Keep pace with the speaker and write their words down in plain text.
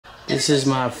This is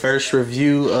my first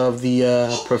review of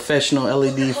the professional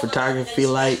LED photography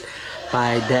light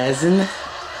by Dazzne.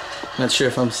 Not sure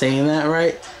if I'm saying that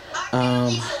right.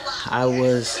 I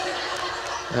was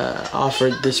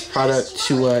offered this product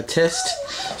to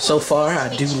test. So far,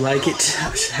 I do like it.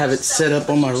 I have it set up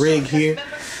on my rig here.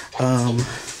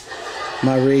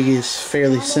 My rig is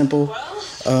fairly simple.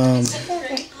 Go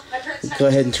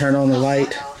ahead and turn on the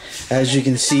light. As you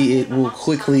can see, it will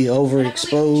quickly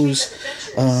overexpose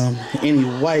any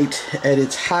white at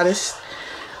its hottest.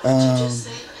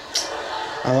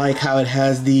 I like how it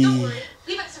has the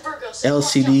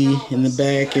LCD in the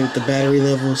back with the battery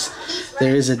levels.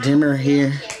 There is a dimmer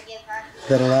here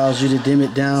that allows you to dim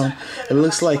it down. It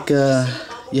looks like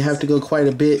you have to go quite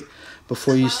a bit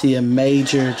before you see a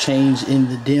major change in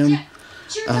the dim.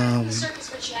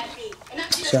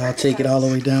 So I'll take it all the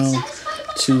way down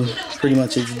to pretty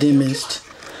much its dimmest,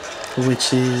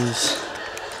 which is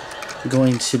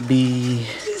going to be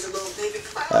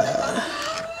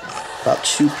about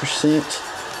 2%,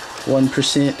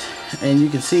 1%, and you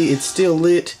can see it's still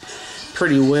lit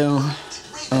pretty well.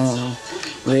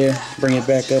 There, bring it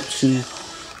back up to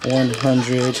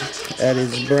 100 at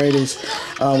its brightest.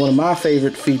 One of my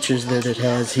favorite features that it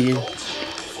has here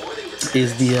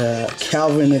is the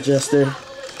Kelvin adjuster.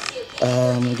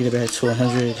 I'm gonna get it back to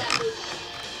 100.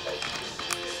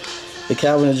 The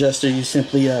Kelvin adjuster, you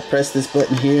simply press this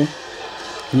button here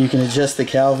and you can adjust the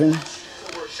Kelvin.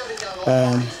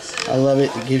 I love it.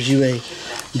 It gives you a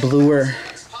bluer,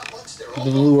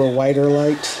 whiter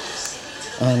light.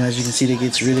 As you can see, it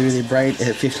gets really bright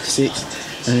at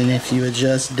 56, and then if you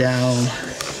adjust down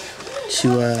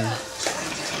to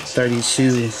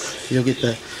 32, you'll get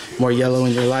the more yellow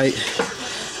in your light.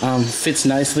 Fits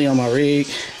nicely on my rig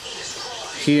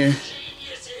here.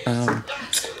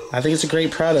 I think it's a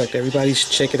great product. Everybody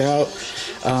should check it out.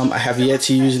 I have yet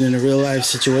to use it in a real life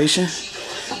situation,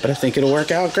 but I think it'll work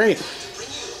out great.